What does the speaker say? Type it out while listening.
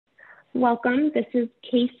Welcome. This is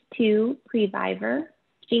case 2, PreVivor,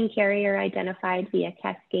 gene carrier identified via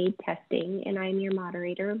Cascade Testing, and I'm your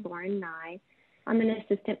moderator, Lauren Nye. I'm an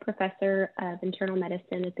assistant professor of internal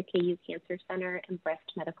medicine at the KU Cancer Center and breast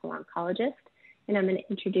medical oncologist, and I'm going to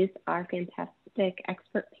introduce our fantastic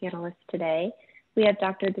expert panelists today. We have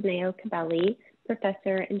Dr. Dineo Khabele,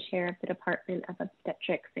 professor and chair of the Department of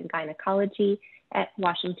Obstetrics and Gynecology at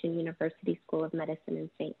Washington University School of Medicine in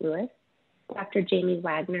St. Louis. Dr. Jamie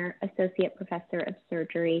Wagner, Associate Professor of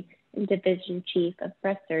Surgery and Division Chief of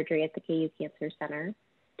Breast Surgery at the KU Cancer Center.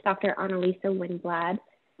 Dr. Onalisa Winblad,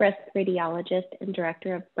 Breast Radiologist and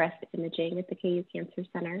Director of Breast Imaging at the KU Cancer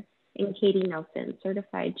Center. And Katie Nelson,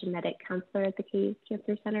 Certified Genetic Counselor at the KU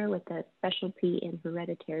Cancer Center with a specialty in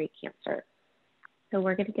hereditary cancer. So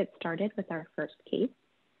we're going to get started with our first case.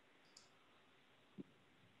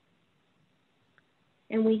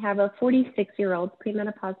 And we have a 46-year-old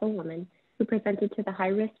premenopausal woman who presented to the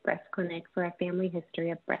high-risk breast clinic for a family history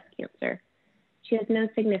of breast cancer. She has no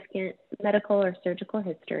significant medical or surgical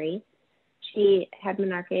history. She had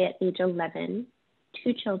menarche at age 11,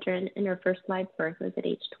 2 children, and her first live birth was at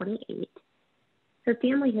age 28. Her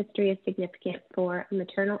family history is significant for a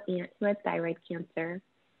maternal aunt who had thyroid cancer,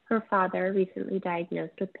 her father recently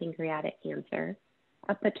diagnosed with pancreatic cancer,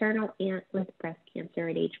 a paternal aunt with breast cancer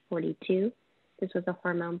at age 42. This was a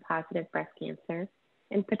hormone-positive breast cancer,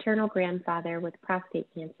 and paternal grandfather with prostate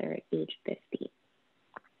cancer at age 50.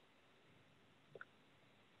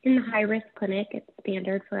 In the high-risk clinic, it's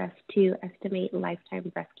standard for us to estimate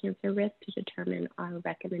lifetime breast cancer risk to determine our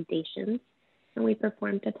recommendations, and we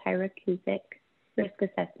performed a Tyrer-Cuzick risk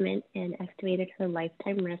assessment and estimated her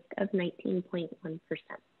lifetime risk of 19.1%.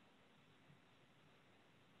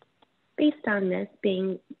 Based on this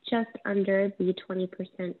being just under the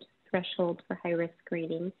 20% threshold for high-risk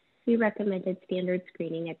screening, we recommended standard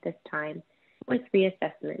screening at this time with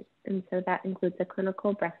reassessment. And so that includes a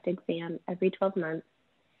clinical breast exam every 12 months,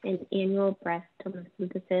 an annual breast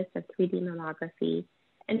tomosynthesis of 3D mammography,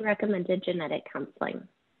 and recommended genetic counseling.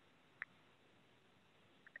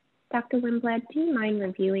 Dr. Winblad, do you mind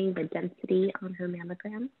reviewing the density on her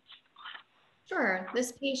mammogram? Sure.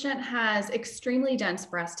 This patient has extremely dense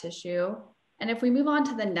breast tissue. And if we move on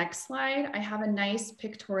to the next slide, I have a nice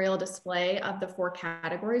pictorial display of the 4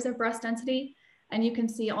 categories of breast density. And you can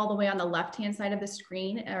see all the way on the left-hand side of the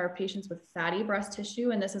screen are patients with fatty breast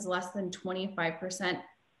tissue, and this is less than 25%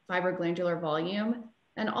 fibroglandular volume.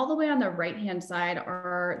 And all the way on the right-hand side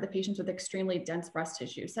are the patients with extremely dense breast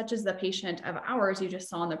tissue, such as the patient of ours you just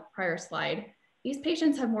saw on the prior slide. These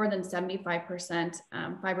patients have more than 75%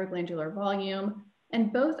 fibroglandular volume.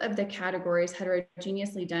 And both of the categories,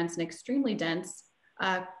 heterogeneously dense and extremely dense,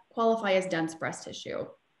 qualify as dense breast tissue.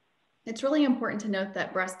 It's really important to note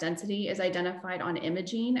that breast density is identified on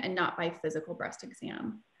imaging and not by physical breast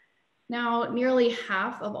exam. Now, nearly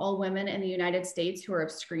half of all women in the United States who are of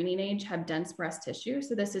screening age have dense breast tissue.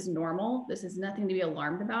 So this is normal. This is nothing to be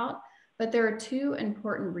alarmed about. But there are 2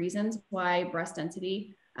 important reasons why breast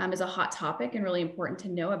density is a hot topic and really important to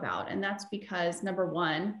know about. And that's because, number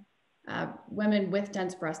 1, women with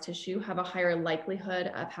dense breast tissue have a higher likelihood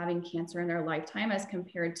of having cancer in their lifetime as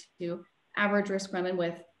compared to average risk women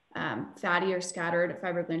with fatty or scattered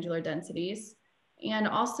fibroglandular densities. And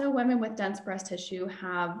also women with dense breast tissue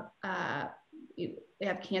have, they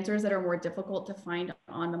have cancers that are more difficult to find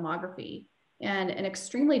on mammography. And an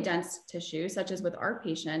extremely dense tissue, such as with our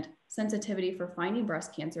patient, sensitivity for finding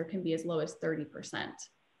breast cancer can be as low as 30%.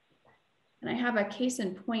 And I have a case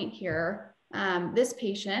in point here. This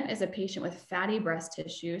patient is a patient with fatty breast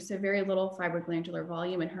tissue, so very little fibroglandular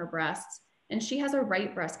volume in her breasts, and she has a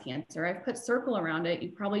right breast cancer. I've put circle around it.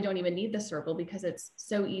 You probably don't even need the circle because it's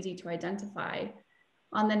so easy to identify.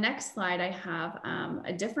 On the next slide, I have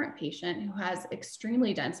a different patient who has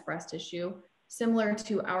extremely dense breast tissue, similar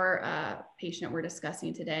to our patient we're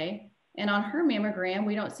discussing today. And on her mammogram,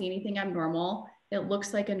 we don't see anything abnormal. It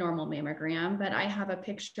looks like a normal mammogram, but I have a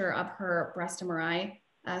picture of her breast MRI,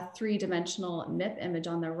 a 3-dimensional MIP image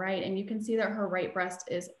on the right, and you can see that her right breast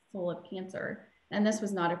is full of cancer. And this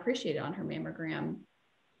was not appreciated on her mammogram.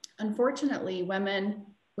 Unfortunately, women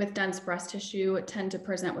with dense breast tissue tend to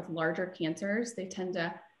present with larger cancers. They tend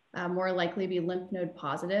to more likely be lymph node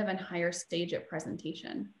positive and higher stage at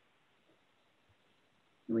presentation.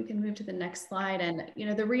 We can move to the next slide. And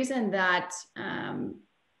the reason that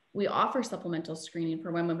we offer supplemental screening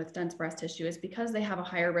for women with dense breast tissue is because they have a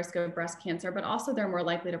higher risk of breast cancer, but also they're more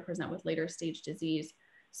likely to present with later stage disease.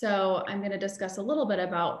 So I'm going to discuss a little bit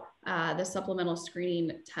about the supplemental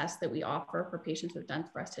screening test that we offer for patients with dense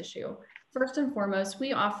breast tissue. First and foremost,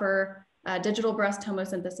 we offer digital breast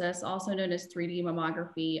tomosynthesis, also known as 3D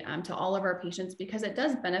mammography, to all of our patients because it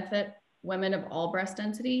does benefit women of all breast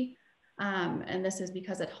density. And this is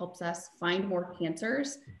because it helps us find more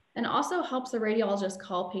cancers and also helps the radiologist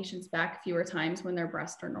call patients back fewer times when their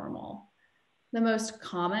breasts are normal. The most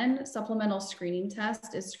common supplemental screening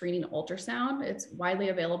test is screening ultrasound. It's widely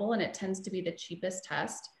available and it tends to be the cheapest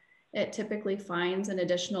test. It typically finds an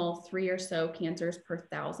additional 3 or so cancers per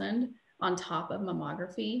 1,000 on top of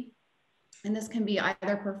mammography. And this can be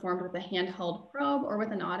either performed with a handheld probe or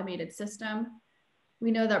with an automated system.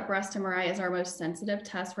 We know that breast MRI is our most sensitive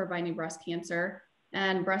test for finding breast cancer,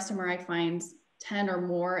 and breast MRI finds 10 or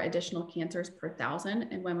more additional cancers per 1,000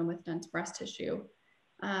 in women with dense breast tissue.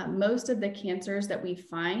 Most of the cancers that we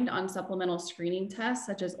find on supplemental screening tests,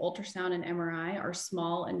 such as ultrasound and MRI, are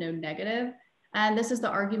small and node negative. And this is the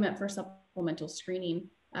argument for supplemental screening,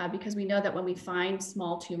 because we know that when we find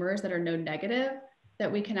small tumors that are node negative,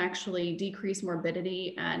 that we can actually decrease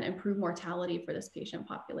morbidity and improve mortality for this patient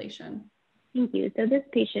population. Thank you. So this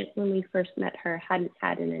patient, when we first met her, hadn't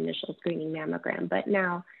had an initial screening mammogram, but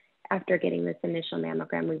now after getting this initial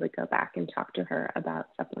mammogram, we would go back and talk to her about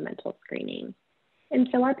supplemental screening. And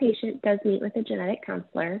so our patient does meet with a genetic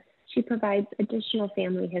counselor. She provides additional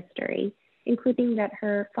family history, including that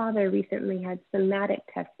her father recently had somatic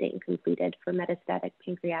testing completed for metastatic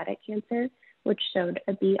pancreatic cancer, which showed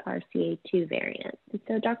a BRCA2 variant. And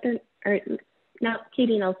so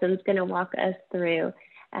Katie Nelson's going to walk us through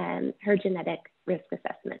her genetic risk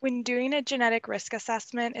assessment. When doing a genetic risk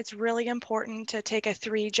assessment, it's really important to take a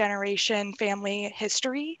 3-generation family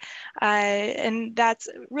history, and that's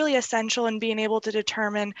really essential in being able to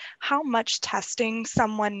determine how much testing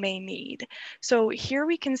someone may need. So here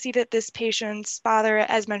we can see that this patient's father,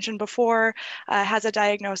 as mentioned before, has a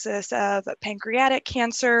diagnosis of pancreatic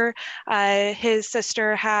cancer. His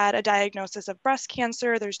sister had a diagnosis of breast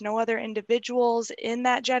cancer. There's no other individuals in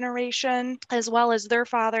that generation, as well as their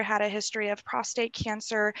father had a history of prostate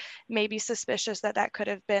cancer, may be suspicious that that could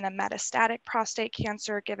have been a metastatic prostate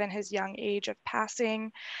cancer given his young age of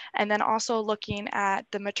passing. And then also looking at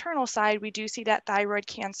the maternal side, we do see that thyroid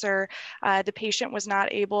cancer. The patient was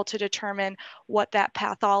not able to determine what that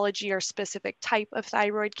pathology or specific type of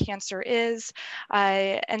thyroid cancer is.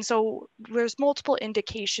 And so there's multiple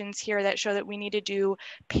indications here that show that we need to do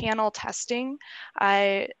panel testing.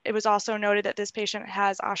 It was also noted that this patient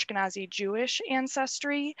has Ashkenazi Jewish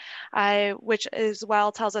ancestry, which as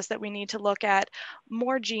well tells us that we need to look at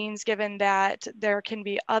more genes given that there can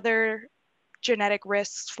be other genetic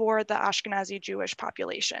risks for the Ashkenazi Jewish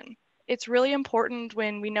population. It's really important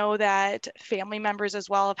when we know that family members as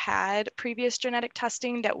well have had previous genetic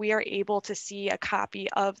testing that we are able to see a copy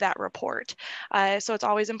of that report. So it's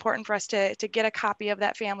always important for us to get a copy of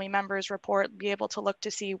that family member's report, be able to look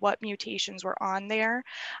to see what mutations were on there.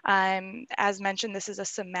 As mentioned, this is a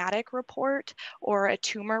somatic report or a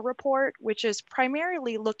tumor report, which is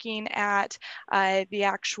primarily looking at the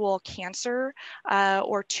actual cancer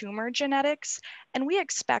or tumor genetics. And we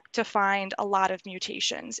expect to find a lot of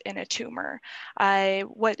mutations in a tumor.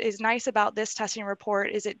 What is nice about this testing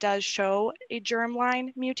report is it does show a germline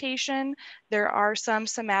mutation. There are some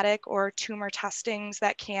somatic or tumor testings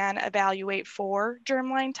that can evaluate for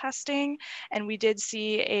germline testing. And we did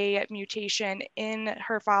see a mutation in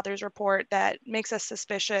her father's report that makes us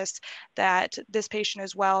suspicious that this patient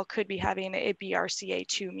as well could be having a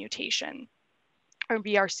BRCA2 mutation or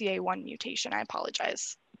BRCA1 mutation, I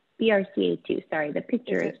apologize. BRCA2, sorry, the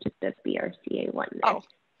picture is just a BRCA1 there. Oh,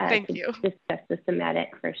 thank you. Discuss the somatic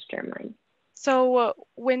versus germline. So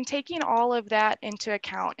when taking all of that into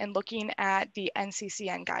account and looking at the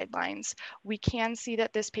NCCN guidelines, we can see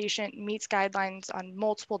that this patient meets guidelines on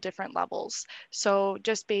multiple different levels. So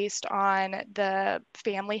just based on the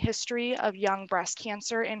family history of young breast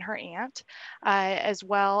cancer in her aunt, as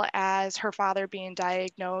well as her father being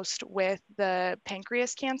diagnosed with the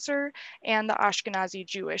pancreas cancer and the Ashkenazi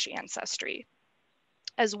Jewish ancestry,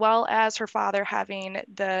 as well as her father having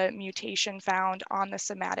the mutation found on the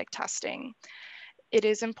somatic testing. It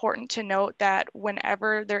is important to note that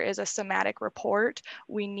whenever there is a somatic report,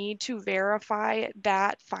 we need to verify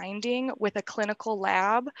that finding with a clinical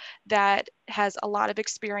lab that has a lot of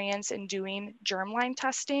experience in doing germline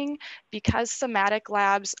testing, because somatic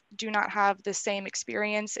labs do not have the same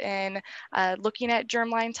experience in looking at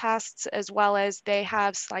germline tests, as well as they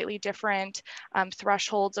have slightly different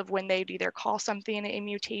thresholds of when they'd either call something a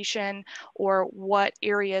mutation or what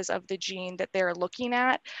areas of the gene that they're looking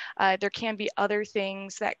at. There can be other things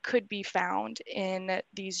that could be found in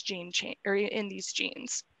these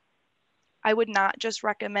genes. I would not just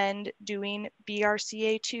recommend doing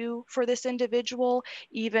BRCA2 for this individual,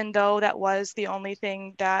 even though that was the only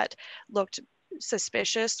thing that looked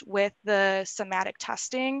suspicious with the somatic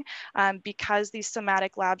testing, because these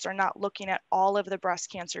somatic labs are not looking at all of the breast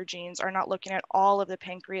cancer genes, are not looking at all of the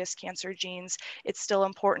pancreas cancer genes. It's still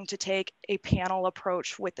important to take a panel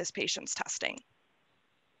approach with this patient's testing.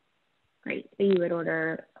 Great. So you would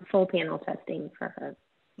order a full panel testing for her.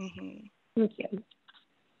 Mm-hmm. Thank you.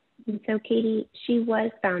 And so Katie, she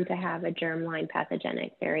was found to have a germline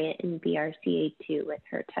pathogenic variant in BRCA2 with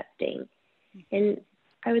her testing. And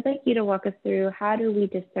I would like you to walk us through, how do we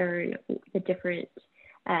discern the different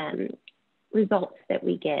results that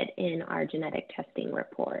we get in our genetic testing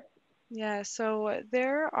report? Yeah, so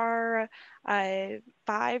there are 5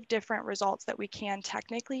 different results that we can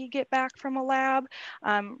technically get back from a lab.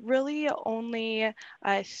 Really only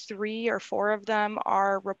 3 or 4 of them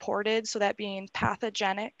are reported, so that being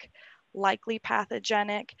pathogenic, likely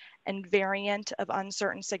pathogenic, and variant of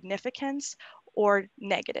uncertain significance, or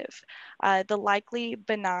negative. The likely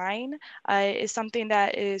benign is something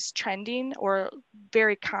that is trending, or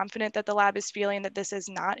very confident that the lab is feeling that this is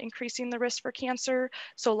not increasing the risk for cancer.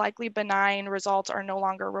 So likely benign results are no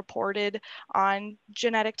longer reported on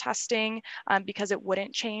genetic testing because it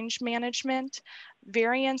wouldn't change management.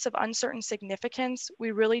 Variants of uncertain significance,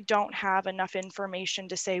 we really don't have enough information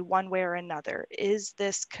to say one way or another. Is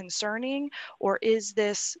this concerning, or is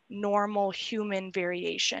this normal human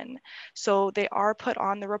variation? So they are put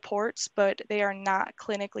on the reports, but they are not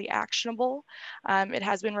clinically actionable. It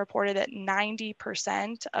has been reported that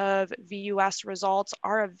 90% of VUS results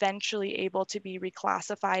are eventually able to be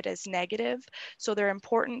reclassified as negative. So they're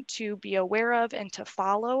important to be aware of and to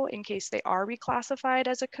follow in case they are reclassified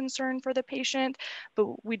as a concern for the patient.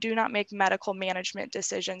 But we do not make medical management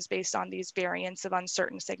decisions based on these variants of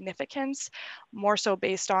uncertain significance, more so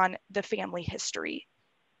based on the family history.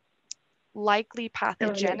 Likely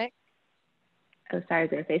pathogenic. Oh, sorry, I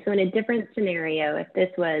was going to say, so in a different scenario, if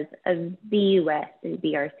this was a VUS and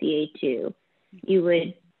BRCA2, you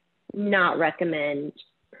would not recommend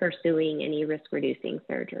pursuing any risk-reducing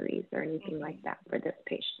surgeries or anything like that for this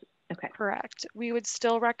patient. Okay. Correct. We would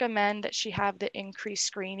still recommend that she have the increased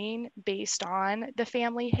screening based on the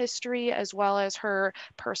family history as well as her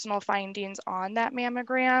personal findings on that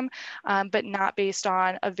mammogram, but not based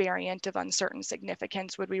on a variant of uncertain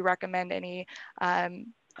significance would we recommend any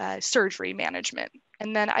surgery management.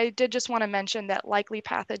 And then I did just want to mention that likely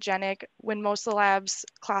pathogenic, when most of the labs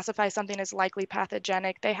classify something as likely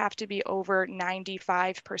pathogenic, they have to be over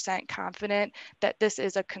 95% confident that this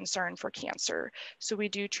is a concern for cancer. So we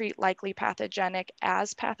do treat likely pathogenic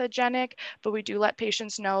as pathogenic, but we do let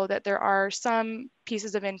patients know that there are some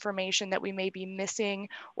pieces of information that we may be missing,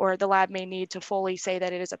 or the lab may need to fully say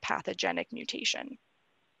that it is a pathogenic mutation.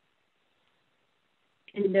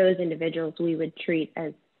 And those individuals we would treat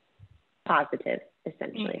as positive,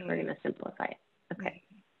 essentially, if we're going to simplify it. Okay.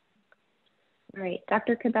 All right,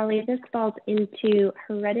 Dr. Khabele, this falls into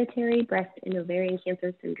hereditary breast and ovarian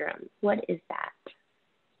cancer syndrome. What is that?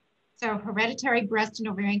 So hereditary breast and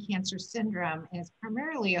ovarian cancer syndrome is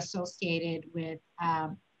primarily associated with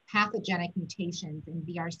pathogenic mutations in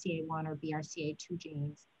BRCA1 or BRCA2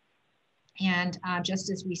 genes. And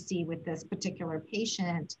just as we see with this particular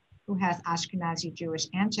patient who has Ashkenazi Jewish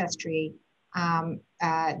ancestry,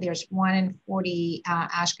 there's 1 in 40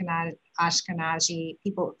 Ashkenazi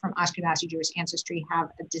people from Ashkenazi Jewish ancestry have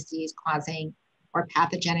a disease causing or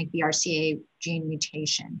pathogenic BRCA gene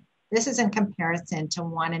mutation. This is in comparison to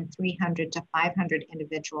 1 in 300 to 500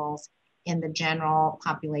 individuals in the general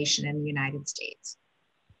population in the United States.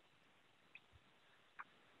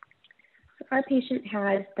 Our patient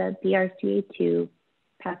has the BRCA2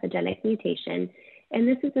 pathogenic mutation, and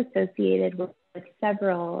this is associated with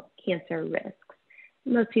several cancer risks.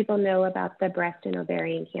 Most people know about the breast and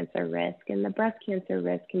ovarian cancer risk, and the breast cancer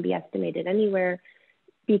risk can be estimated anywhere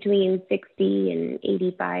between 60 and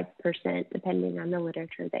 85%, depending on the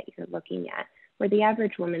literature that you're looking at, where the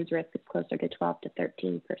average woman's risk is closer to 12 to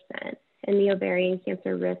 13%. And the ovarian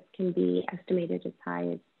cancer risk can be estimated as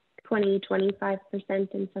high as 20, 25%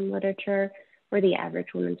 in some literature, where the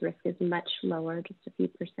average woman's risk is much lower, just a few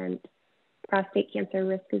percent. Prostate cancer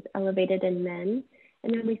risk is elevated in men.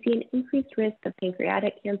 And then we see an increased risk of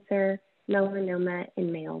pancreatic cancer, melanoma,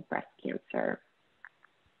 and male breast cancer.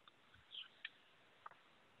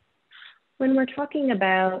 When we're talking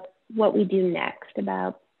about what we do next,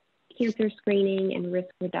 about cancer screening and risk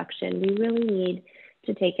reduction, we really need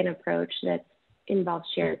to take an approach that involves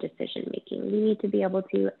shared decision making. We need to be able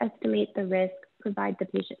to estimate the risk, provide the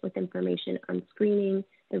patient with information on screening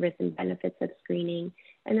the risks and benefits of screening,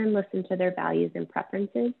 and then listen to their values and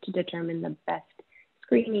preferences to determine the best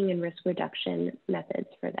screening and risk reduction methods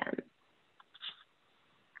for them.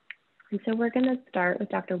 And so we're going to start with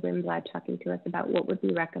Dr. Winblad talking to us about what would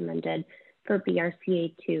be recommended for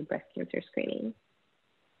BRCA2 breast cancer screening.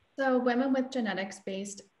 So women with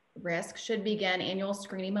genetics-based risk should begin annual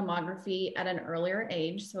screening mammography at an earlier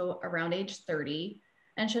age, so around age 30,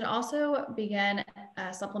 and should also begin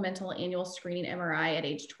a supplemental annual screening MRI at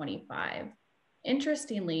age 25.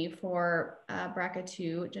 Interestingly, for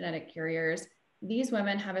BRCA2 genetic carriers, these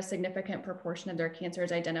women have a significant proportion of their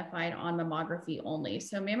cancers identified on mammography only.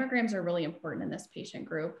 So mammograms are really important in this patient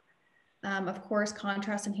group. Of course,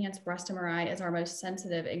 contrast-enhanced breast MRI is our most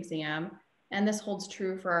sensitive exam, and this holds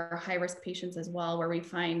true for our high-risk patients as well, where we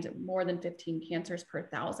find more than 15 cancers per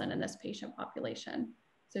 1,000 in this patient population.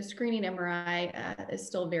 So screening MRI is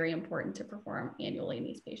still very important to perform annually in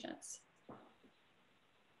these patients.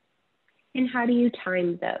 And how do you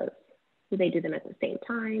time those? Do they do them at the same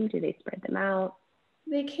time? Do they spread them out?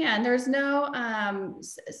 They can. There's no,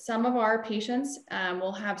 some of our patients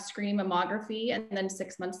will have screening mammography and then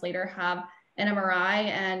 6 months later have an MRI,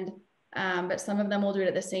 and but some of them will do it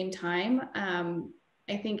at the same time.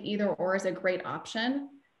 I think either or is a great option.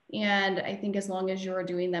 And I think as long as you're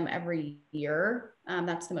doing them every year,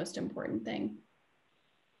 that's the most important thing.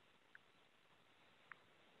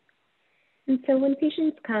 And so when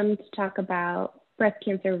patients come to talk about breast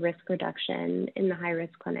cancer risk reduction in the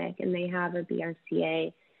high-risk clinic and they have a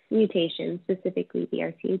BRCA mutation, specifically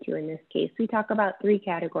BRCA2 in this case, we talk about 3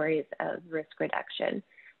 categories of risk reduction: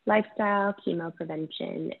 lifestyle, chemo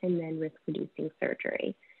prevention, and then risk-reducing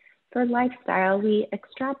surgery. For lifestyle, we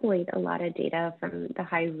extrapolate a lot of data from the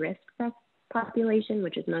high-risk breast population,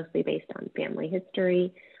 which is mostly based on family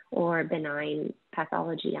history or benign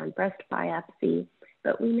pathology on breast biopsy.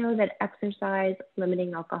 But we know that exercise,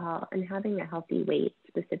 limiting alcohol, and having a healthy weight,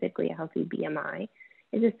 specifically a healthy BMI,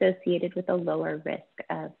 is associated with a lower risk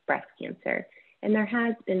of breast cancer. And there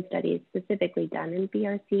has been studies specifically done in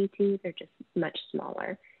BRCA2, they're just much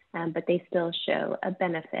smaller, but they still show a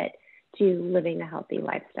benefit to living a healthy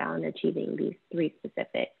lifestyle and achieving these 3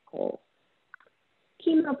 specific goals.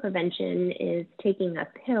 Chemo prevention is taking a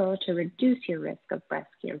pill to reduce your risk of breast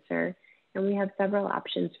cancer, and we have several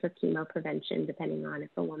options for chemo prevention depending on if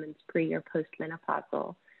a woman's pre or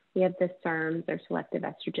postmenopausal. We have the SERMs, or selective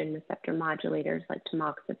estrogen receptor modulators like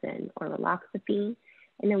tamoxifen or raloxifene,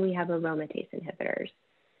 and then we have aromatase inhibitors.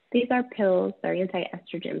 These are pills, they're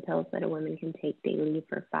anti-estrogen pills that a woman can take daily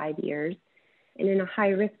for 5 years. And in a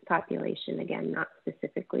high-risk population, again, not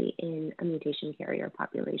specifically in a mutation carrier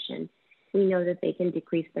population, we know that they can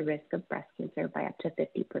decrease the risk of breast cancer by up to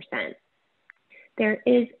 50%. There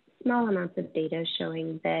is small amounts of data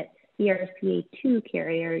showing that BRCA2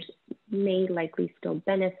 carriers may likely still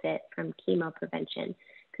benefit from chemo prevention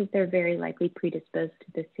because they're very likely predisposed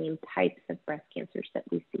to the same types of breast cancers that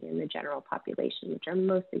we see in the general population, which are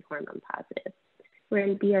mostly hormone positive. Where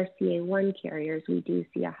in BRCA1 carriers, we do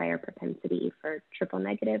see a higher propensity for triple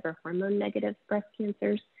negative or hormone negative breast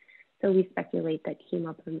cancers. So we speculate that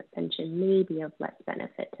chemo prevention may be of less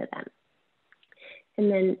benefit to them. And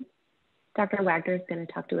then Dr. Wagner is going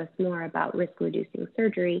to talk to us more about risk-reducing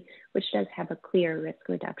surgery, which does have a clear risk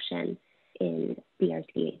reduction in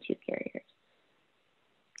BRCA2 carriers.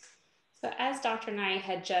 So as Dr. Nye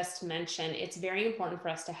had just mentioned, it's very important for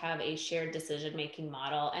us to have a shared decision-making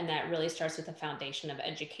model, and that really starts with the foundation of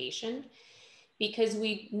education, because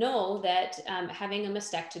we know that having a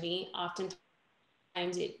mastectomy, oftentimes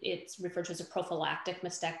it's referred to as a prophylactic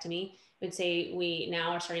mastectomy. I would say we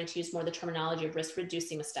now are starting to use more the terminology of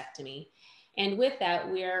risk-reducing mastectomy. And with that,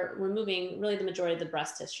 we're removing really the majority of the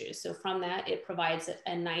breast tissue. So from that, it provides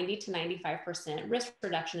a 90 to 95% risk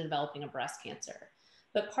reduction in developing a breast cancer.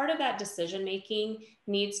 But part of that decision-making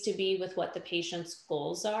needs to be with what the patient's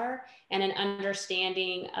goals are and an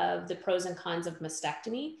understanding of the pros and cons of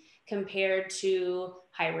mastectomy compared to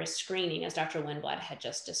high-risk screening, as Dr. Winblad had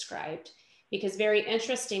just described. Because very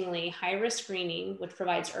interestingly, high-risk screening, which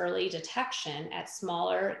provides early detection at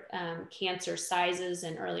smaller cancer sizes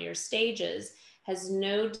and earlier stages, has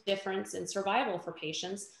no difference in survival for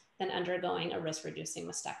patients than undergoing a risk-reducing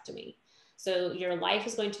mastectomy. So your life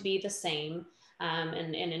is going to be the same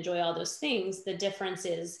and enjoy all those things. The difference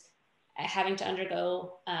is having to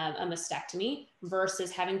undergo a mastectomy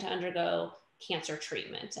versus having to undergo cancer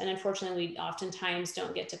treatment. And unfortunately, we oftentimes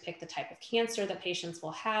don't get to pick the type of cancer that patients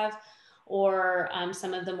will have, or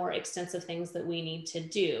some of the more extensive things that we need to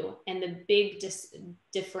do. And the big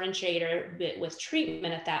differentiator with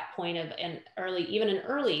treatment at that point of even an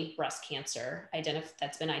early breast cancer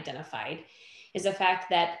that's been identified, is the fact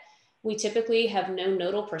that We typically have no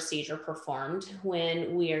nodal procedure performed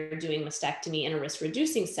when we are doing mastectomy in a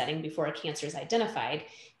risk-reducing setting before a cancer is identified,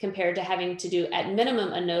 compared to having to do at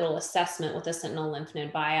minimum a nodal assessment with a sentinel lymph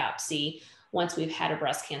node biopsy once we've had a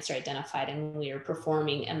breast cancer identified and we are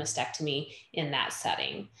performing a mastectomy in that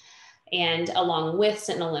setting. And along with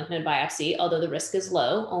sentinel lymph node biopsy, although the risk is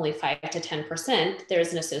low, only 5 to 10%, there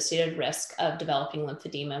is an associated risk of developing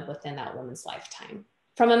lymphedema within that woman's lifetime.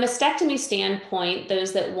 From a mastectomy standpoint,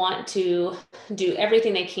 those that want to do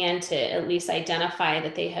everything they can to at least identify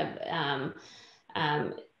that they have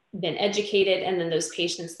been educated, and then those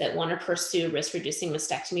patients that want to pursue risk-reducing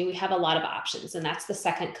mastectomy, we have a lot of options. And that's the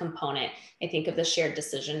second component, I think, of the shared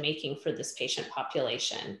decision-making for this patient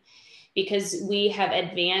population. Because we have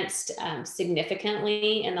advanced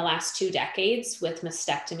significantly in the last 2 decades with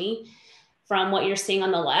mastectomy. From what you're seeing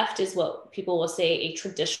on the left is what people will say a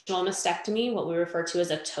traditional mastectomy, what we refer to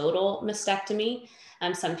as a total mastectomy.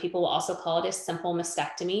 Some people will also call it a simple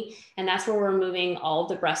mastectomy. And that's where we're removing all of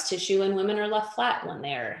the breast tissue and women are left flat when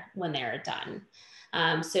they're done.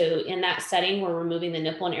 So in that setting, we're removing the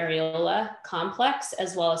nipple and areola complex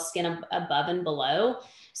as well as skin above and below.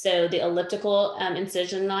 So the elliptical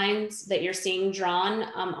incision lines that you're seeing drawn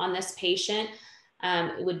on this patient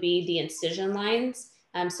would be the incision lines.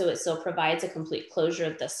 So it still provides a complete closure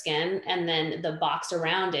of the skin. And then the box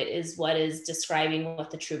around it is what is describing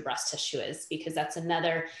what the true breast tissue is, because that's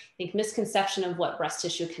another, I think, misconception of what breast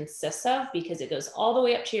tissue consists of, because it goes all the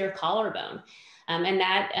way up to your collarbone. And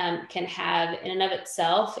that can have in and of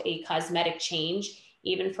itself a cosmetic change,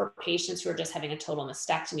 even for patients who are just having a total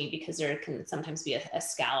mastectomy, because there can sometimes be a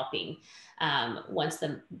scalloping once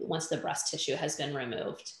the breast tissue has been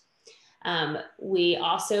removed. We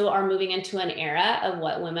also are moving into an era of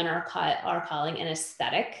what women are calling an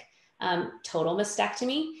aesthetic total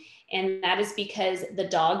mastectomy. And that is because the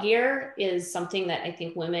dog ear is something that I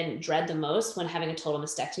think women dread the most when having a total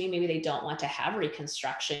mastectomy. Maybe they don't want to have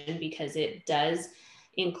reconstruction because it does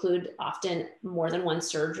include often more than one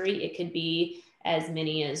surgery. It could be as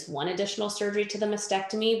many as 1 additional surgery to the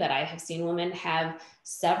mastectomy, but I have seen women have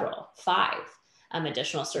several, 5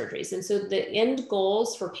 additional surgeries. And so the end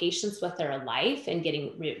goals for patients with their life and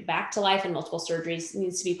getting back to life and multiple surgeries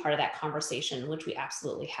needs to be part of that conversation, which we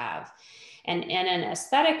absolutely have. And in an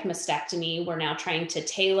aesthetic mastectomy, we're now trying to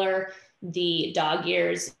tailor the dog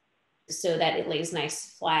ears so that it lays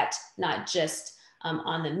nice flat, not just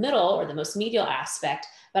on the middle or the most medial aspect,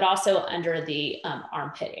 but also under the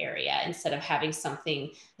armpit area, instead of having something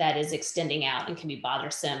that is extending out and can be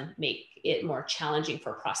bothersome, make it more challenging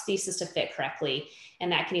for prosthesis to fit correctly.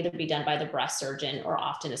 And that can either be done by the breast surgeon or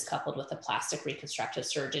often is coupled with a plastic reconstructive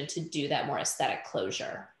surgeon to do that more aesthetic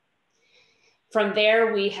closure. From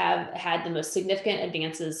there, we have had the most significant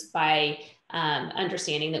advances by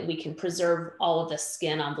understanding that we can preserve all of the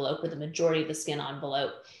skin envelope, or the majority of the skin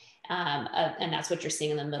envelope. And that's what you're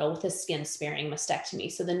seeing in the middle with the skin sparing mastectomy.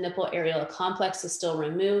 So the nipple areola complex is still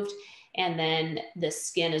removed, and then the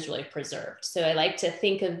skin is really preserved. So I like to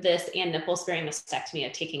think of this and nipple sparing mastectomy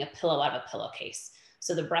of taking a pillow out of a pillowcase.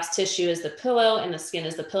 So the breast tissue is the pillow and the skin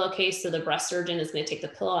is the pillowcase. So the breast surgeon is going to take the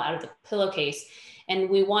pillow out of the pillowcase. And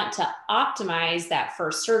we want to optimize that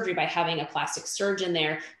first surgery by having a plastic surgeon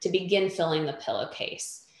there to begin filling the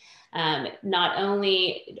pillowcase. Not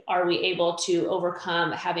only are we able to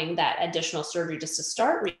overcome having that additional surgery just to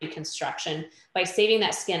start reconstruction, by saving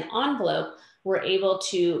that skin envelope, we're able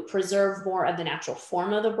to preserve more of the natural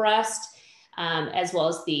form of the breast, as well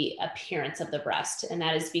as the appearance of the breast. And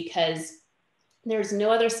that is because there's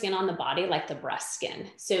no other skin on the body like the breast skin.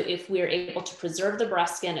 So if we're able to preserve the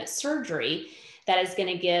breast skin at surgery, that is going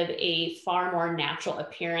to give a far more natural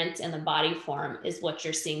appearance, and the body form is what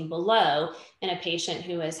you're seeing below in a patient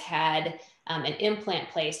who has had an implant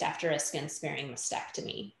placed after a skin sparing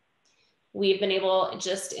mastectomy. We've been able,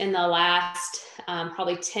 just in the last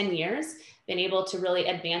probably 10 years, been able to really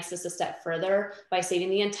advance this a step further by saving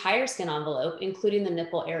the entire skin envelope, including the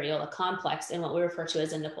nipple areola complex, in what we refer to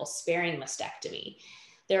as a nipple sparing mastectomy.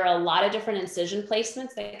 There are a lot of different incision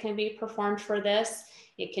placements that can be performed for this.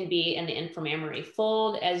 It can be in the inframammary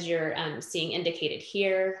fold, as you're seeing indicated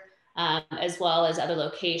here, as well as other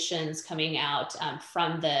locations coming out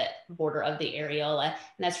from the border of the areola. And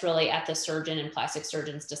that's really at the surgeon and plastic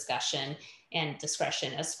surgeon's discussion and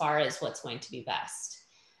discretion as far as what's going to be best.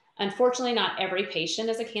 Unfortunately, not every patient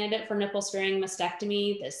is a candidate for nipple sparing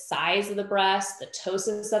mastectomy. The size of the breast, the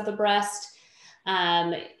ptosis of the breast,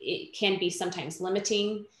 it can be sometimes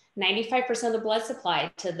limiting. 95% of the blood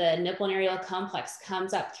supply to the nipple and areola complex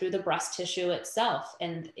comes up through the breast tissue itself.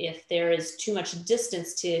 And if there is too much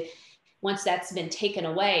distance to once that's been taken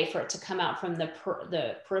away, for it to come out from the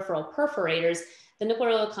peripheral perforators, the nipple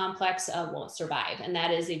areolar complex won't survive. And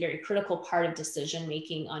that is a very critical part of decision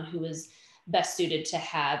making on who is best suited to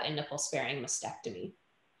have a nipple sparing mastectomy.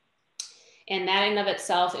 And that in of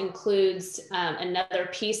itself includes another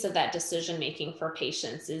piece of that decision making for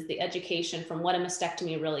patients is the education from what a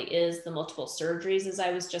mastectomy really is, the multiple surgeries, as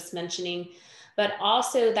I was just mentioning, but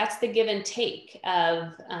also that's the give and take of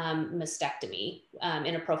mastectomy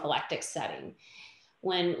in a prophylactic setting.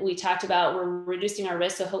 When we talked about we're reducing our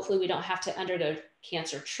risk, so hopefully we don't have to undergo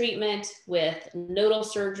cancer treatment with nodal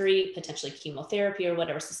surgery, potentially chemotherapy or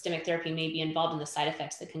whatever systemic therapy may be involved in the side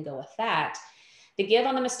effects that can go with that. The give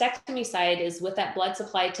on the mastectomy side is with that blood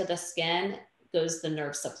supply to the skin goes the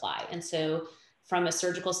nerve supply. And so from a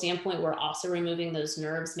surgical standpoint, we're also removing those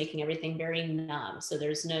nerves, making everything very numb. So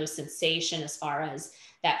there's no sensation as far as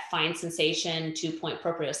that fine sensation, 2-point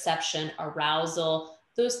proprioception, arousal,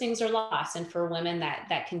 those things are lost. And for women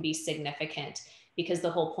that can be significant because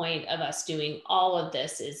the whole point of us doing all of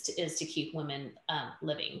this is to keep women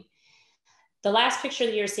living. The last picture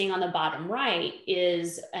that you're seeing on the bottom right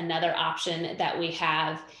is another option that we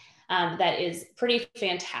have that is pretty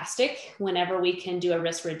fantastic whenever we can do a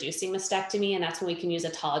risk reducing mastectomy, and that's when we can use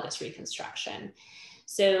autologous reconstruction.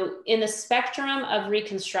 So in the spectrum of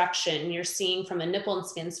reconstruction, you're seeing from a nipple and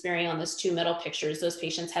skin sparing on those two middle pictures, those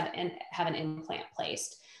patients have an implant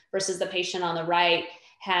placed versus the patient on the right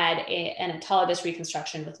had an autologous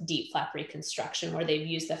reconstruction with deep flap reconstruction, where they've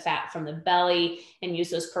used the fat from the belly and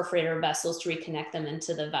used those perforator vessels to reconnect them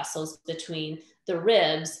into the vessels between the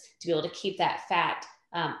ribs to be able to keep that fat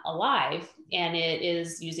alive. And it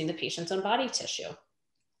is using the patient's own body tissue.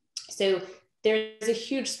 So there's a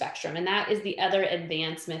huge spectrum. And that is the other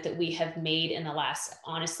advancement that we have made in the last,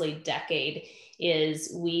 honestly, decade,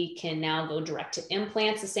 is we can now go direct to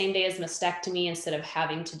implants the same day as mastectomy instead of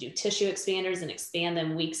having to do tissue expanders and expand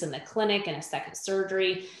them weeks in the clinic and a second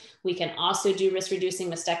surgery. We can also do risk reducing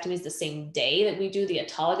mastectomies the same day that we do the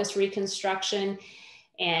autologous reconstruction.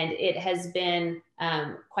 And it has been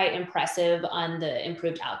quite impressive on the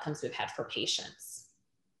improved outcomes we've had for patients.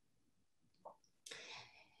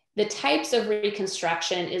 The types of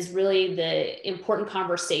reconstruction is really the important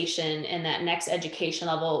conversation in that next education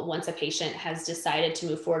level once a patient has decided to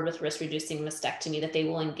move forward with risk-reducing mastectomy that they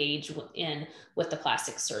will engage in with the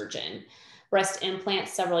plastic surgeon. Breast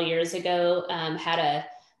implants several years ago had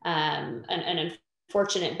an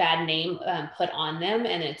unfortunate bad name put on them,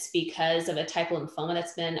 and it's because of a type of lymphoma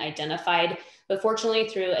that's been identified. But fortunately,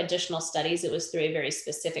 through additional studies, it was through a very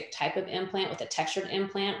specific type of implant with a textured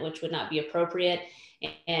implant, which would not be appropriate.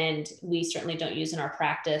 And we certainly don't use in our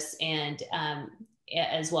practice, and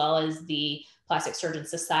as well as the plastic surgeon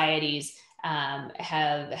societies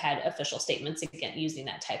have had official statements against using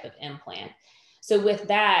that type of implant. So with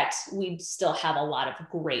that, we still have a lot of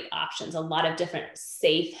great options, a lot of different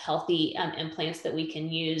safe, healthy implants that we can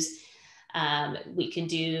use. We can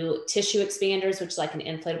do tissue expanders, which is like an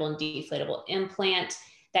inflatable and deflatable implant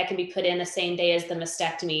that can be put in the same day as the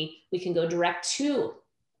mastectomy. We can go direct to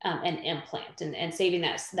an implant and saving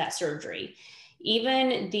that surgery.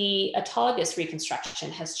 Even the autologous reconstruction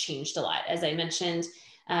has changed a lot. As I mentioned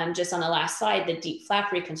just on the last slide, the deep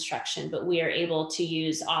flap reconstruction, but we are able to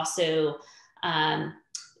use also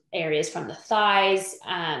areas from the thighs.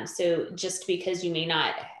 So just because you may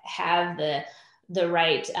not have the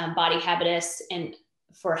right body habitus and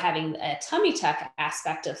for having a tummy tuck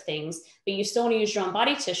aspect of things, but you still want to use your own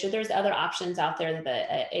body tissue, there's other options out there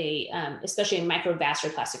that especially a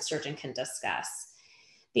microvascular plastic surgeon can discuss.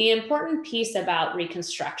 The important piece about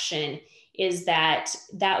reconstruction is that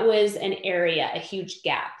was an area, a huge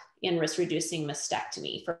gap in risk reducing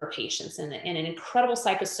mastectomy for patients, and an incredible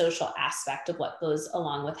psychosocial aspect of what goes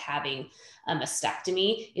along with having a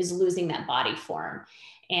mastectomy is losing that body form.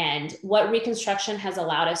 And what reconstruction has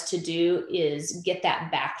allowed us to do is get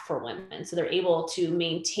that back for women. So they're able to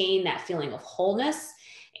maintain that feeling of wholeness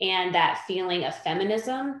and that feeling of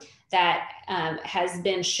feminism that has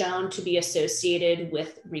been shown to be associated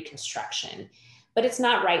with reconstruction. But it's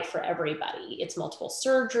not right for everybody. It's multiple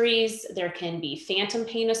surgeries. There can be phantom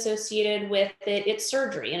pain associated with it. It's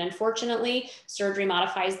surgery. And unfortunately, surgery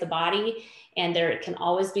modifies the body, and there can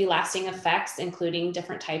always be lasting effects, including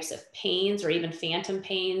different types of pains or even phantom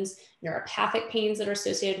pains, neuropathic pains that are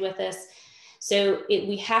associated with this. So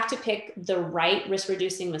we have to pick the right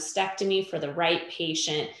risk-reducing mastectomy for the right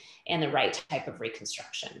patient and the right type of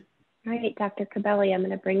reconstruction. All right, Dr. Khabele, I'm going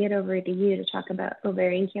to bring it over to you to talk about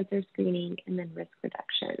ovarian cancer screening and then risk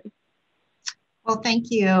reduction. Well, thank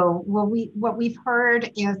you. Well, what we've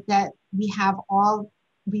heard is that we have all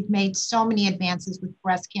we've made so many advances with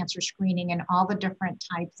breast cancer screening and all the different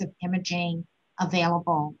types of imaging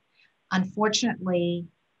available. Unfortunately,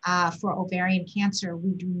 for ovarian cancer,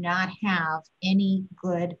 we do not have any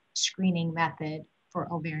good screening method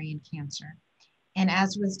for ovarian cancer. And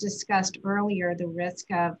as was discussed earlier, the risk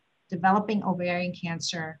of developing ovarian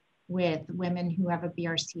cancer with women who have a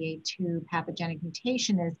BRCA2 pathogenic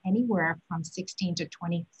mutation is anywhere from 16 to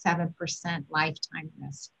 27% lifetime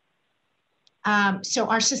risk. So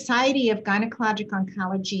our Society of Gynecologic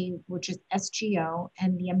Oncology, which is SGO,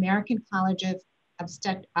 and the American College of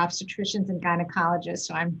Obstetricians and Gynecologists,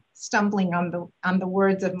 so I'm stumbling on the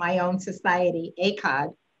words of my own society,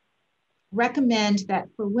 ACOG, recommend that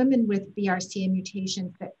for women with BRCA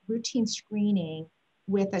mutations, that routine screening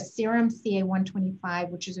with a serum CA-125,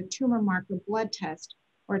 which is a tumor marker blood test,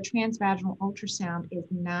 or a transvaginal ultrasound is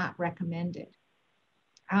not recommended.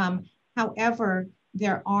 However,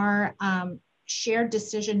 there are shared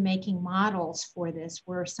decision-making models for this,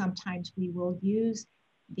 where sometimes we will use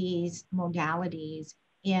these modalities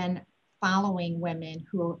in following women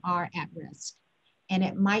who are at risk. And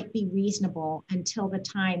it might be reasonable until the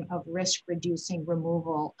time of risk-reducing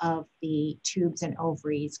removal of the tubes and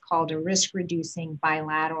ovaries, called a risk-reducing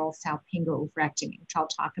bilateral-salpingo-oophrectomy, which I'll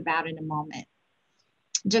talk about in a moment.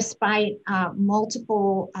 Despite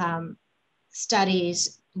multiple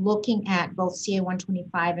studies looking at both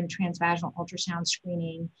CA-125 and transvaginal ultrasound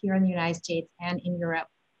screening here in the United States and in Europe,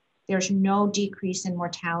 there's no decrease in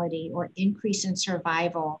mortality or increase in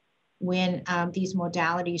survival when these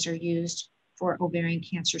modalities are used for ovarian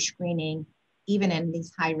cancer screening, even in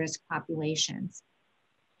these high-risk populations.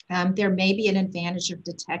 There may be an advantage of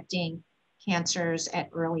detecting cancers at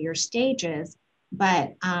earlier stages,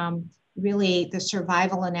 but really the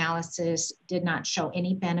survival analysis did not show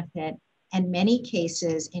any benefit. In many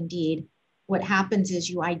cases, indeed, what happens is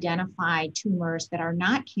you identify tumors that are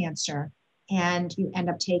not cancer, and you end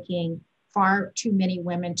up taking far too many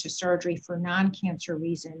women to surgery for non-cancer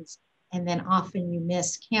reasons. And then often you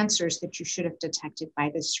miss cancers that you should have detected by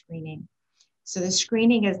this screening. So the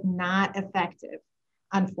screening is not effective,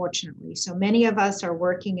 unfortunately. So many of us are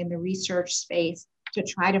working in the research space to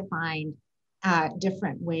try to find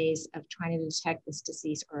different ways of trying to detect this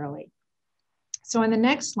disease early. So on the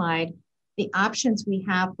next slide, the options we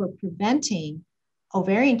have for preventing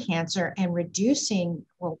ovarian cancer and reducing,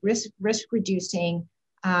 well, risk-reducing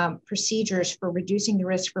procedures for reducing the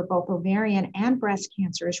risk for both ovarian and breast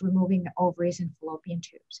cancer is removing the ovaries and fallopian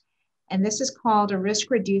tubes. And this is called a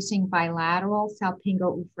risk-reducing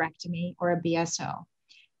bilateral-salpingo-oophrectomy, or a BSO.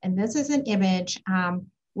 And this is an image,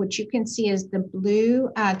 which you can see is the blue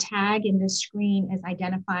tag in this screen is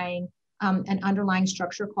identifying an underlying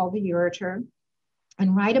structure called the ureter.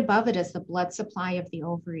 And right above it is the blood supply of the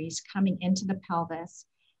ovaries coming into the pelvis.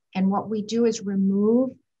 And what we do is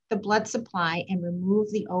remove the blood supply and remove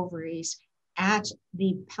the ovaries at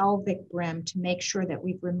the pelvic brim to make sure that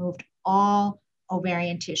we've removed all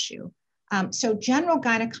ovarian tissue. So general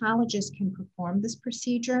gynecologists can perform this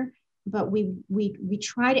procedure, but we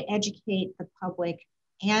try to educate the public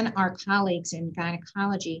and our colleagues in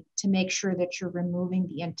gynecology to make sure that you're removing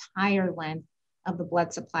the entire length of the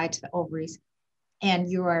blood supply to the ovaries,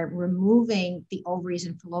 and you are removing the ovaries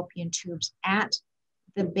and fallopian tubes at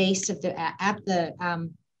the base of the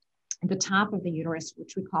top of the uterus,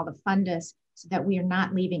 which we call the fundus, so that we are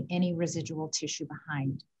not leaving any residual tissue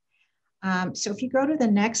behind. So if you go to the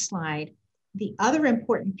next slide, the other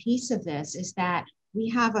important piece of this is that we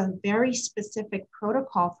have a very specific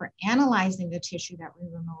protocol for analyzing the tissue that we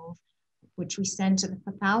remove, which we send to the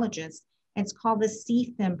pathologist. It's called the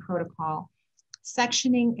SEE-FIM Protocol,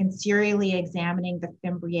 sectioning and serially examining the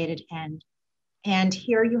fimbriated end. And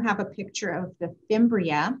here you have a picture of the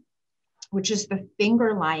fimbria, which is the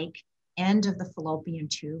finger-like end of the fallopian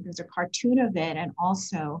tube. There's a cartoon of it and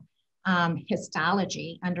also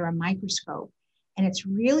histology under a microscope. And it's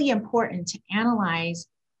really important to analyze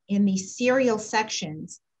in these serial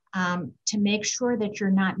sections to make sure that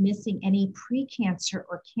you're not missing any precancer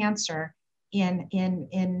or cancer in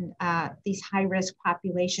these high-risk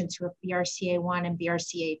populations who have BRCA1 and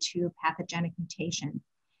BRCA2 pathogenic mutations.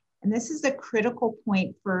 And this is a critical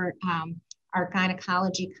point for our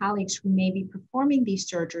gynecology colleagues who may be performing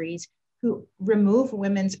these surgeries, who remove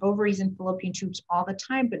women's ovaries and fallopian tubes all the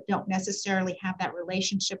time, but don't necessarily have that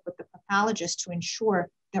relationship with the pathologist to ensure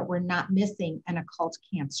that we're not missing an occult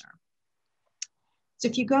cancer. So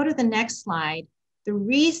if you go to the next slide, the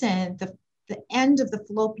reason the end of the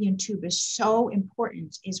fallopian tube is so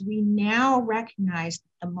important is we now recognize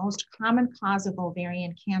the most common cause of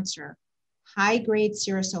ovarian cancer, high-grade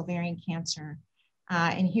serous ovarian cancer,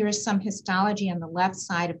 And here is some histology on the left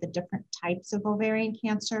side of the different types of ovarian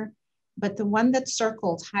cancer. But the one that's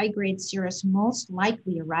circled, high-grade serous, most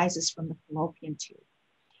likely arises from the fallopian tube.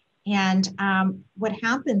 And what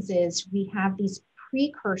happens is we have these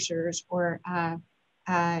precursors or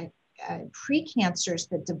precancers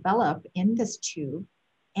that develop in this tube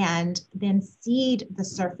and then seed the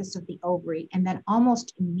surface of the ovary and then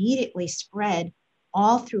almost immediately spread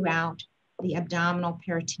all throughout the abdominal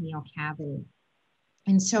peritoneal cavity.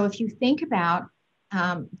 And so if you think about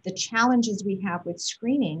the challenges we have with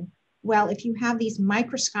screening, well, if you have these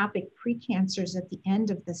microscopic precancers at the end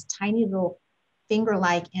of this tiny little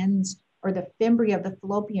finger-like ends or the fimbria of the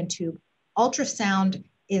fallopian tube, ultrasound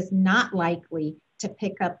is not likely to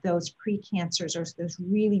pick up those precancers or those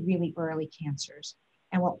really, really early cancers,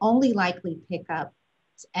 and will only likely pick up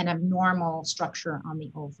an abnormal structure on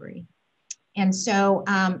the ovary. And so,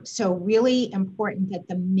 so really important that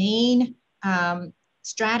the main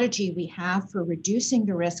strategy we have for reducing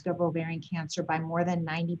the risk of ovarian cancer by more than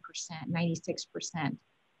 90%, 96%,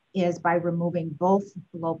 is by removing both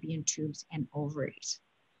fallopian tubes and ovaries.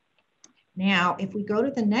 Now, if we go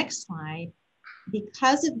to the next slide,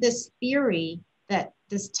 because of this theory that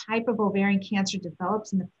this type of ovarian cancer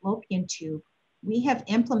develops in the fallopian tube, we have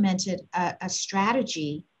implemented a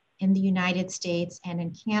strategy in the United States and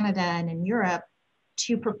in Canada and in Europe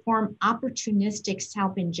to perform opportunistic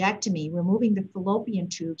salpingectomy, removing the fallopian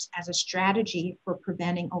tubes as a strategy for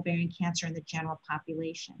preventing ovarian cancer in the general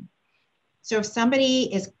population. So if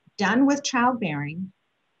somebody is done with childbearing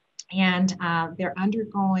and they're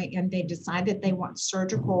undergoing, and they decide that they want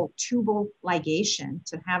surgical tubal ligation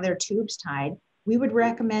to have their tubes tied, we would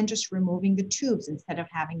recommend just removing the tubes instead of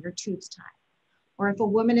having their tubes tied. Or if a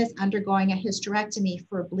woman is undergoing a hysterectomy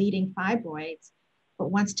for bleeding fibroids,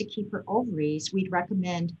 but wants to keep her ovaries, we'd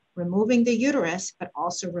recommend removing the uterus, but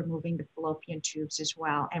also removing the fallopian tubes as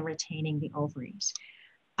well and retaining the ovaries.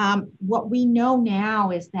 What we know now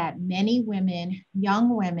is that many women,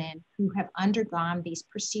 young women who have undergone these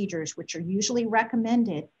procedures, which are usually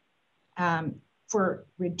recommended for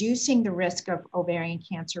reducing the risk of ovarian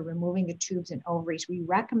cancer, removing the tubes and ovaries, we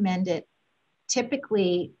recommend it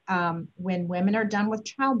typically when women are done with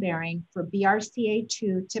childbearing for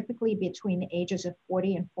BRCA2, typically between the ages of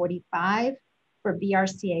 40 and 45, for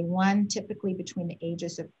BRCA1, typically between the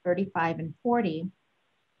ages of 35 and 40.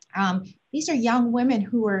 These are young women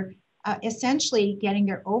who are essentially getting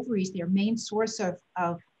their ovaries, their main source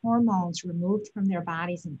of hormones, removed from their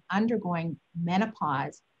bodies and undergoing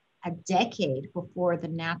menopause a decade before the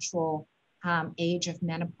natural age of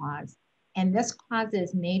menopause. And this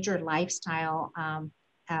causes major lifestyle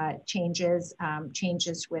changes,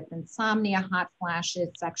 changes with insomnia, hot flashes,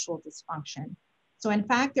 sexual dysfunction. So in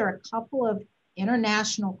fact, there are a couple of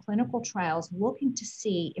international clinical trials looking to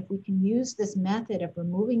see if we can use this method of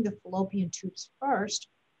removing the fallopian tubes first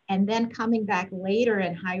and then coming back later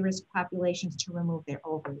in high-risk populations to remove their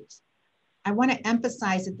ovaries. I want to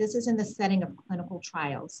emphasize that this is in the setting of clinical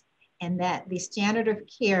trials, and that the standard of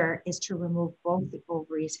care is to remove both the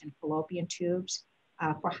ovaries and fallopian tubes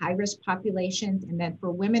for high-risk populations. And then for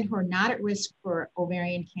women who are not at risk for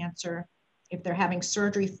ovarian cancer, if they're having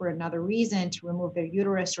surgery for another reason, to remove their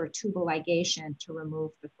uterus or tubal ligation to remove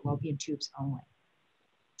the fallopian tubes only.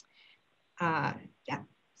 Yeah,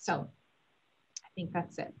 so I think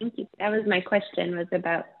that's it. Thank you. That was my question, was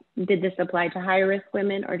about, did this apply to high-risk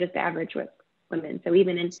women or just average risk women? So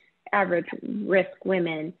even in average risk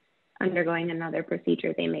women undergoing another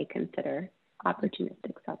procedure, they may consider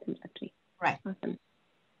opportunistic salpingectomy. Right. Awesome.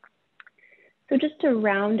 So just to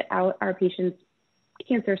round out our patient's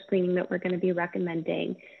cancer screening that we're going to be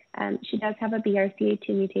recommending, she does have a BRCA2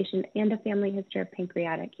 mutation and a family history of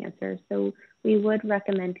pancreatic cancer. So we would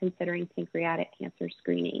recommend considering pancreatic cancer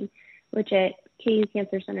screening, which at KU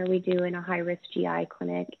Cancer Center we do in a high-risk GI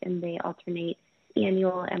clinic, and they alternate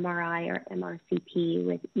annual MRI or MRCP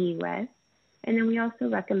with EUS. And then we also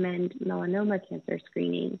recommend melanoma cancer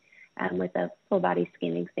screening with a full body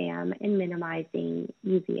skin exam and minimizing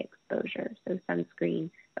UV exposure, so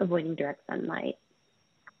sunscreen, avoiding direct sunlight.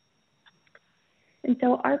 And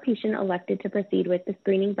so our patient elected to proceed with the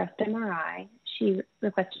screening breast MRI. She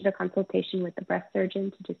requested a consultation with the breast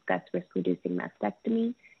surgeon to discuss risk-reducing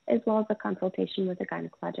mastectomy, as well as a consultation with a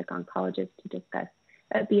gynecologic oncologist to discuss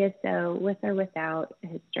a BSO with or without a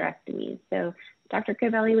hysterectomy. So Dr.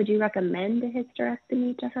 Khabele, would you recommend a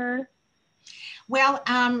hysterectomy to her? Well,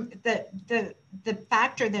 the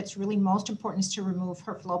factor that's really most important is to remove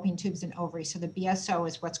her fallopian tubes and ovaries. So the BSO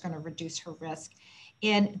is what's going to reduce her risk.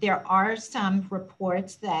 And there are some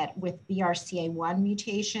reports that with BRCA1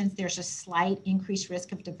 mutations, there's a slight increased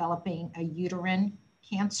risk of developing a uterine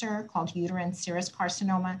cancer called uterine serous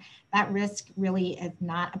carcinoma. That risk really is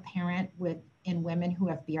not apparent in women who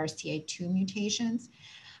have BRCA2 mutations.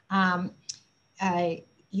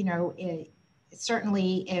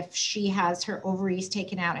 Certainly if she has her ovaries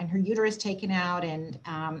taken out and her uterus taken out and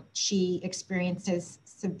she experiences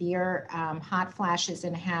severe hot flashes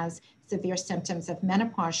and has severe symptoms of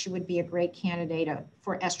menopause, she would be a great candidate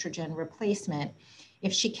for estrogen replacement.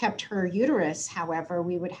 If she kept her uterus, however,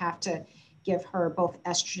 we would have to give her both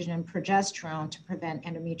estrogen and progesterone to prevent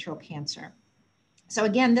endometrial cancer. So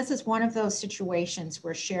again, this is one of those situations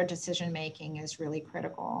where shared decision-making is really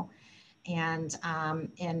critical. And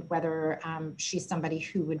whether she's somebody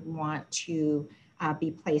who would want to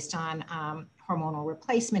be placed on hormonal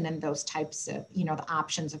replacement and those types of, the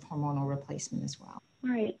options of hormonal replacement as well. All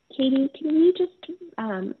right, Katie, can you just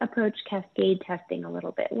approach cascade testing a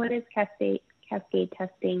little bit? What is cascade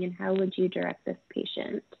testing and how would you direct this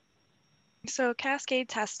patient? So cascade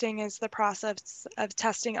testing is the process of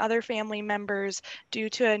testing other family members due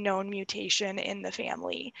to a known mutation in the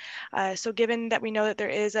family. So given that we know that there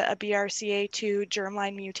is a BRCA2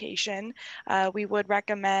 germline mutation, we would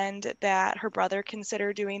recommend that her brother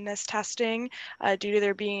consider doing this testing due to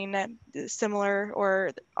there being similar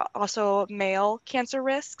or also male cancer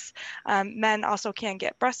risks. Men also can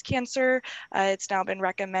get breast cancer. It's now been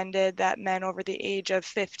recommended that men over the age of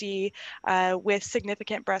 50 with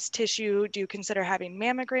significant breast tissue do consider having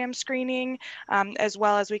mammogram screening, as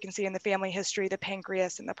well as we can see in the family history, the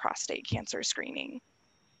pancreas and the prostate cancer screening.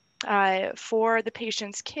 For the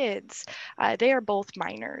patient's kids, they are both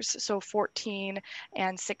minors, so 14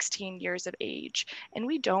 and 16 years of age. And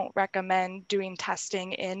we don't recommend doing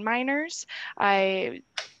testing in minors.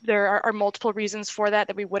 There are multiple reasons for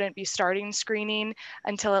that we wouldn't be starting screening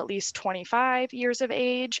until at least 25 years of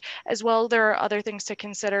age. As well, there are other things to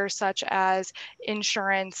consider, such as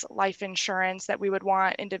insurance, life insurance, that we would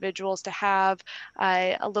want individuals to have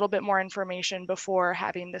a little bit more information before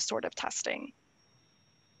having this sort of testing.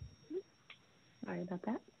 Sorry about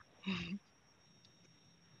that.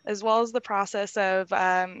 As well as the process of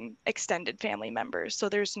extended family members. So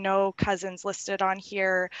there's no cousins listed on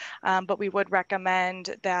here, but we would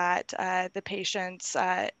recommend that the patient's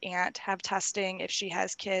aunt have testing. If she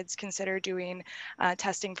has kids, consider doing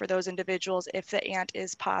testing for those individuals if the aunt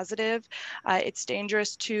is positive. It's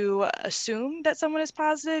dangerous to assume that someone is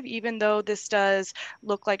positive, even though this does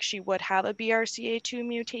look like she would have a BRCA2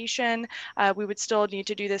 mutation. We would still need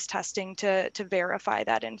to do this testing to verify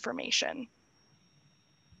that information.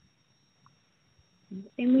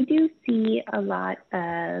 And we do see a lot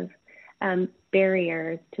of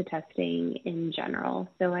barriers to testing in general.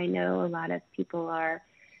 So I know a lot of people are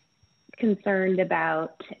concerned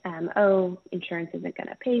about, oh, insurance isn't going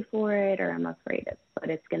to pay for it, or I'm afraid of what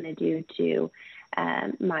it's going to do to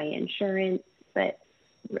my insurance. But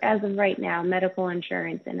as of right now, medical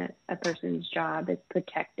insurance in a person's job is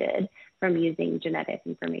protected from using genetic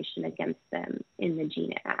information against them in the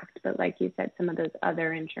GENE Act. But like you said, some of those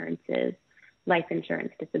other insurances, life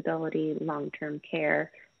insurance, disability, long-term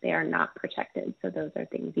care, they are not protected. So those are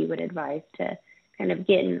things you would advise to kind of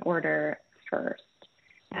get in order first.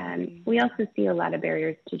 We also see a lot of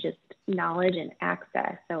barriers to just knowledge and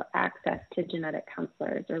access. So access to genetic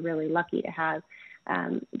counselors. We're really lucky to have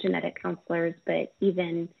genetic counselors, but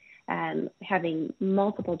even having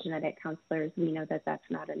multiple genetic counselors, we know that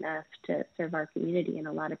that's not enough to serve our community. And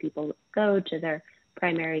a lot of people go to their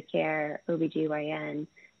primary care, OBGYN,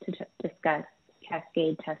 to discuss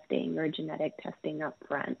cascade testing or genetic testing up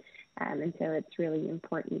front. And so it's really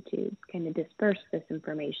important to kind of disperse this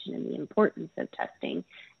information and the importance of testing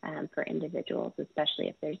for individuals, especially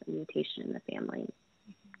if there's a mutation in the family.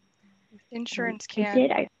 Insurance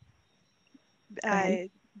can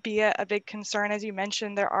be a big concern. As you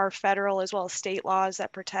mentioned, there are federal as well as state laws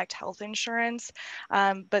that protect health insurance,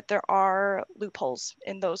 but there are loopholes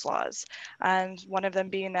in those laws. One of them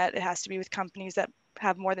being that it has to be with companies that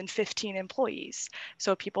have more than 15 employees.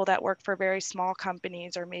 So people that work for very small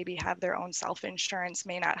companies or maybe have their own self-insurance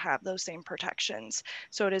may not have those same protections.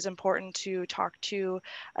 So it is important to talk to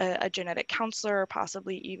a genetic counselor or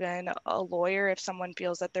possibly even a lawyer if someone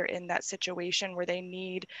feels that they're in that situation where they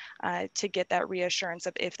need to get that reassurance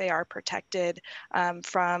of if they are protected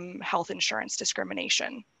from health insurance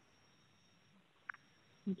discrimination.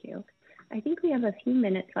 Thank you. I think we have a few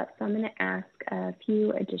minutes left, so I'm going to ask a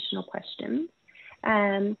few additional questions.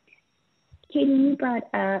 Katie, you brought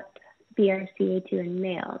up BRCA2 in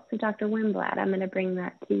males. So Dr. Winblad, I'm going to bring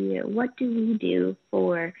that to you. What do we do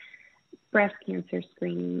for breast cancer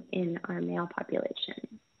screening in our male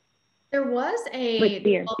population? There was with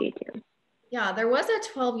BRCA2. Yeah, there was a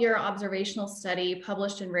 12-year observational study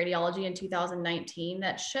published in Radiology in 2019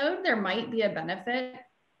 that showed there might be a benefit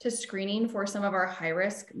to screening for some of our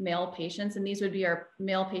high-risk male patients. And these would be our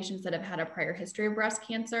male patients that have had a prior history of breast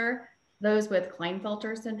cancer, those with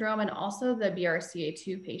Klinefelter syndrome, and also the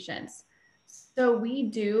BRCA2 patients. So we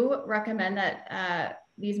do recommend that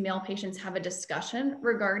these male patients have a discussion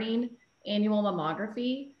regarding annual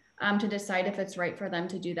mammography to decide if it's right for them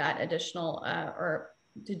to do that additional or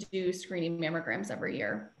to do screening mammograms every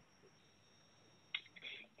year.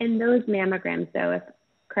 And those mammograms, though,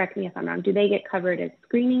 correct me if I'm wrong, do they get covered as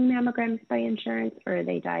screening mammograms by insurance, or are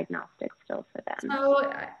they diagnostic still for them?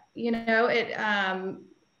 So, you know,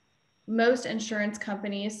 most insurance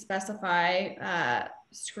companies specify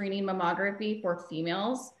screening mammography for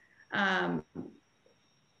females. So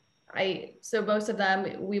most of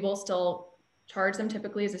them, we will still charge them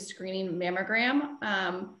typically as a screening mammogram.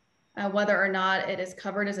 Whether or not it is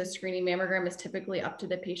covered as a screening mammogram is typically up to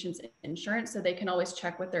the patient's insurance, so they can always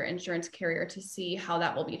check with their insurance carrier to see how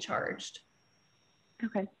that will be charged.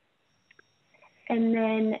 Okay. And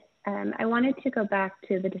then I wanted to go back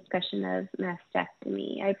to the discussion of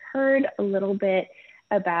mastectomy. I've heard a little bit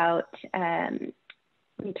about,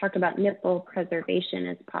 we talked about nipple preservation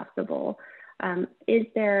as possible. Is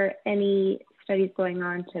there any studies going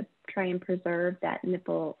on to try and preserve that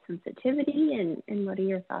nipple sensitivity? And what are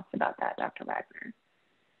your thoughts about that, Dr. Wagner?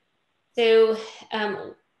 So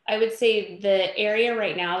I would say the area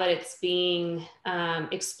right now that it's being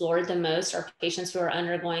explored the most are patients who are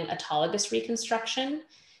undergoing autologous reconstruction,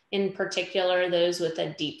 in particular those with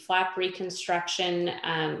a DIEP flap reconstruction,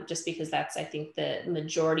 just because that's, I think, the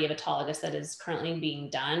majority of autologous that is currently being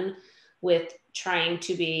done, with trying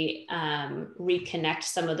to be reconnect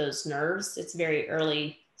some of those nerves. It's very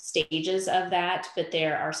early stages of that, but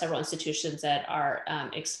there are several institutions that are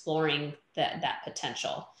exploring that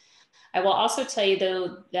potential. I will also tell you,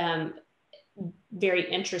 though, very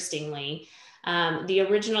interestingly, the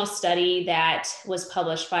original study that was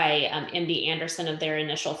published by MD Anderson of their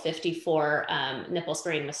initial 54 nipple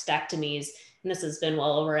sparing mastectomies, and this has been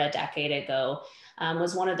well over a decade ago,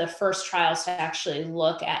 was one of the first trials to actually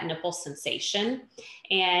look at nipple sensation.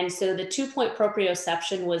 And so the 2-point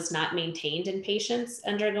proprioception was not maintained in patients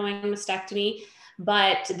undergoing mastectomy,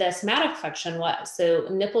 but the somatic function was. So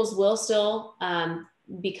nipples will still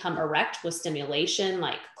become erect with stimulation,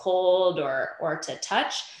 like cold or to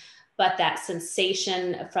touch, but that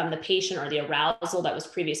sensation from the patient or the arousal that was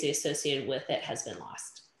previously associated with it has been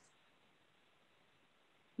lost.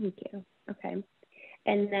 Thank you. Okay.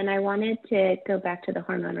 And then I wanted to go back to the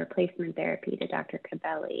hormone replacement therapy to Dr.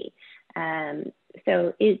 Khabele.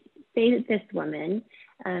 So say that this woman,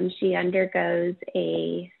 she undergoes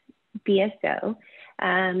a BSO,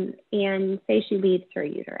 and say she leaves her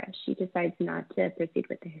uterus. She decides not to proceed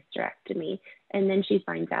with the hysterectomy, and then she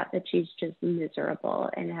finds out that she's just miserable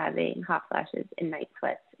and having hot flashes and night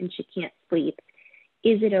sweats, and she can't sleep.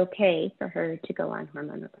 Is it okay for her to go on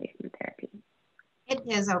hormone replacement therapy? It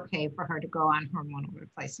is okay for her to go on hormonal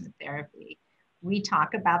replacement therapy. We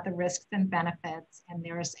talk about the risks and benefits, and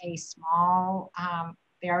there's a small,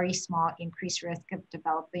 very small increased risk of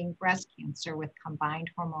developing breast cancer with combined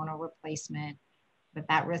hormonal replacement, but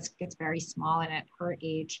that risk is very small, and at her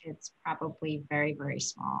age, it's probably very, very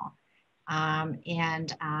small. And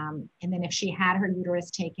then if she had her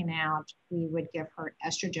uterus taken out, we would give her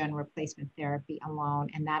estrogen replacement therapy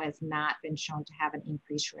alone, and that has not been shown to have an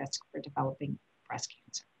increased risk for developing breast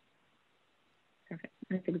cancer. Perfect.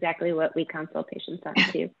 That's exactly what we consult patients on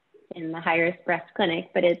too in the high-risk breast clinic,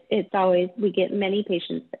 but it's always, we get many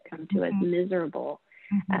patients that come to us miserable,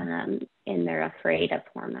 and they're afraid of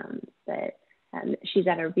hormones, but she's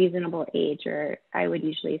at a reasonable age, or I would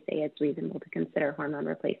usually say it's reasonable to consider hormone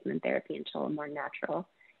replacement therapy until a more natural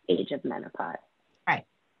age of menopause. Right.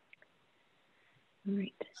 All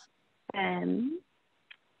right.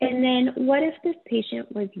 And then what if this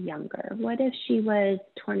patient was younger? What if she was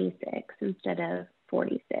 26 instead of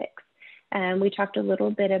 46? We talked a little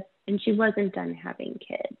bit of, and she wasn't done having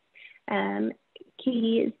kids.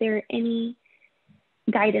 Katie, is there any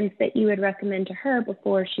guidance that you would recommend to her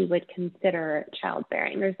before she would consider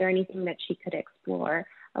childbearing? Or is there anything that she could explore?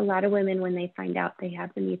 A lot of women, when they find out they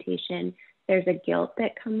have the mutation, there's a guilt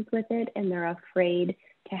that comes with it, and they're afraid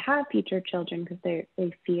to have future children because they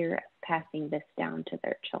fear passing this down to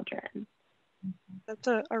their children. That's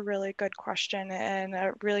a really good question, and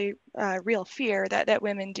a really real fear that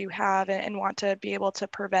women do have and want to be able to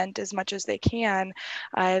prevent as much as they can.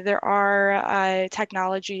 There are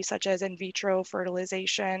technologies such as in vitro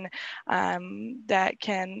fertilization that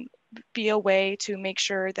can be a way to make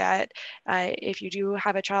sure that if you do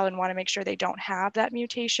have a child and want to make sure they don't have that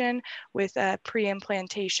mutation, with a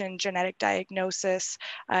pre-implantation genetic diagnosis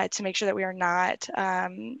to make sure that we are not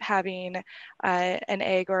having an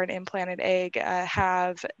egg or an implanted egg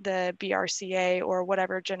have the BRCA or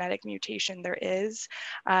whatever genetic mutation there is.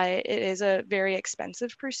 It is a very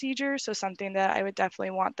expensive procedure, so something that I would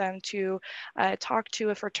definitely want them to talk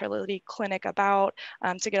to a fertility clinic about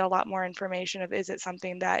to get a lot more information of, is it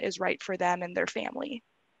something that is right for them and their family.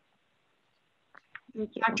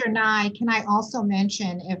 Dr. Nye, can I also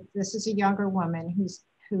mention, if this is a younger woman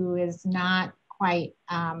who is not quite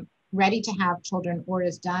ready to have children, or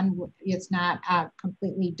is not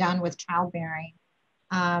completely done with childbearing,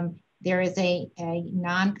 there is a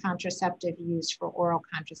non-contraceptive use for oral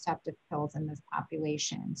contraceptive pills in this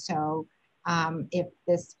population. So if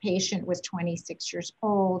this patient was 26 years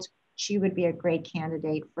old, she would be a great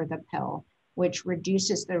candidate for the pill, which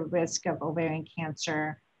reduces the risk of ovarian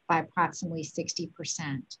cancer by approximately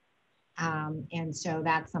 60%. And so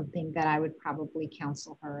that's something that I would probably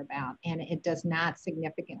counsel her about. And it does not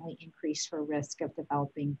significantly increase her risk of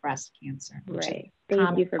developing breast cancer. Right.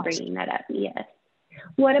 Thank you for bringing that up. Yes.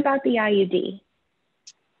 What about the IUD?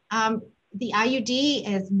 The IUD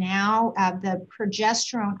is now, the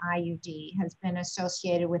progesterone IUD has been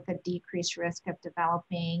associated with a decreased risk of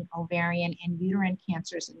developing ovarian and uterine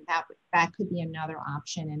cancers, and that could be another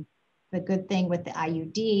option. And the good thing with the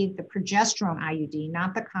IUD, the progesterone IUD,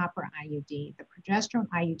 not the copper IUD, the progesterone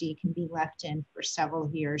IUD can be left in for several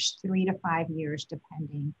years, 3 to 5 years,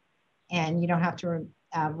 depending. And you don't have to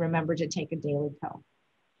remember to take a daily pill.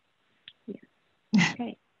 Yeah.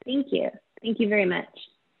 Okay, thank you. Thank you very much.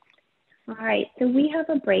 All right, so we have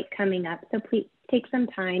a break coming up, so please take some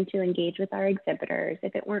time to engage with our exhibitors.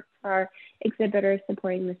 If it weren't for our exhibitors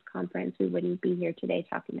supporting this conference, we wouldn't be here today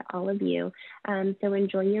talking to all of you. So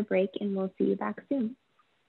enjoy your break, and we'll see you back soon.